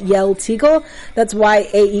 at Yell Teagle. That's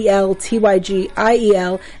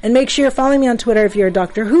YAELTYGIEL. And make sure you're following me on Twitter if you're a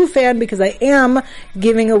Doctor Who fan, because I am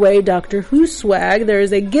giving away Doctor Who swag. There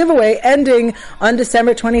is a giveaway ending on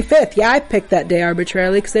December 25th. Yeah, I picked that day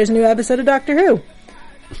arbitrarily because there's a new episode of Doctor Who.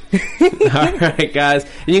 All right, guys.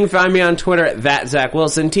 And you can find me on Twitter at that Zach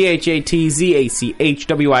Wilson,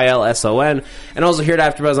 ThatzachWilson, and also here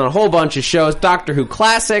at AfterBuzz on a whole bunch of shows. Doctor Who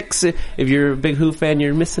Classics. If you're a big Who fan,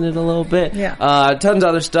 you're missing it a little bit. Yeah. Tons of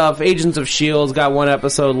other stuff. Agents of S.H.I.E.L.D.'s got one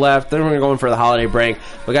episode left. Then we're going for the holiday break.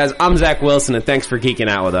 But guys, I'm Zach Wilson, and thanks for geeking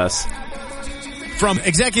out with us. From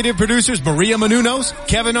executive producers Maria Menounos,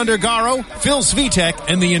 Kevin Undergaro, Phil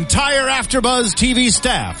Svitek, and the entire AfterBuzz TV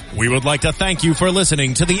staff, we would like to thank you for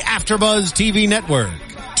listening to the AfterBuzz TV network.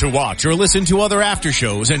 To watch or listen to other after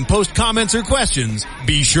shows and post comments or questions,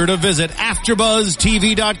 be sure to visit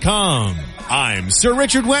AfterBuzzTV.com. I'm Sir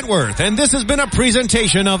Richard Wentworth, and this has been a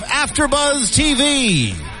presentation of AfterBuzz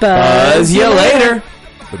TV. Buzz you later.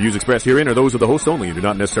 The views expressed herein are those of the host only and do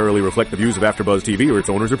not necessarily reflect the views of AfterBuzz TV or its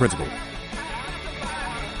owners or principals.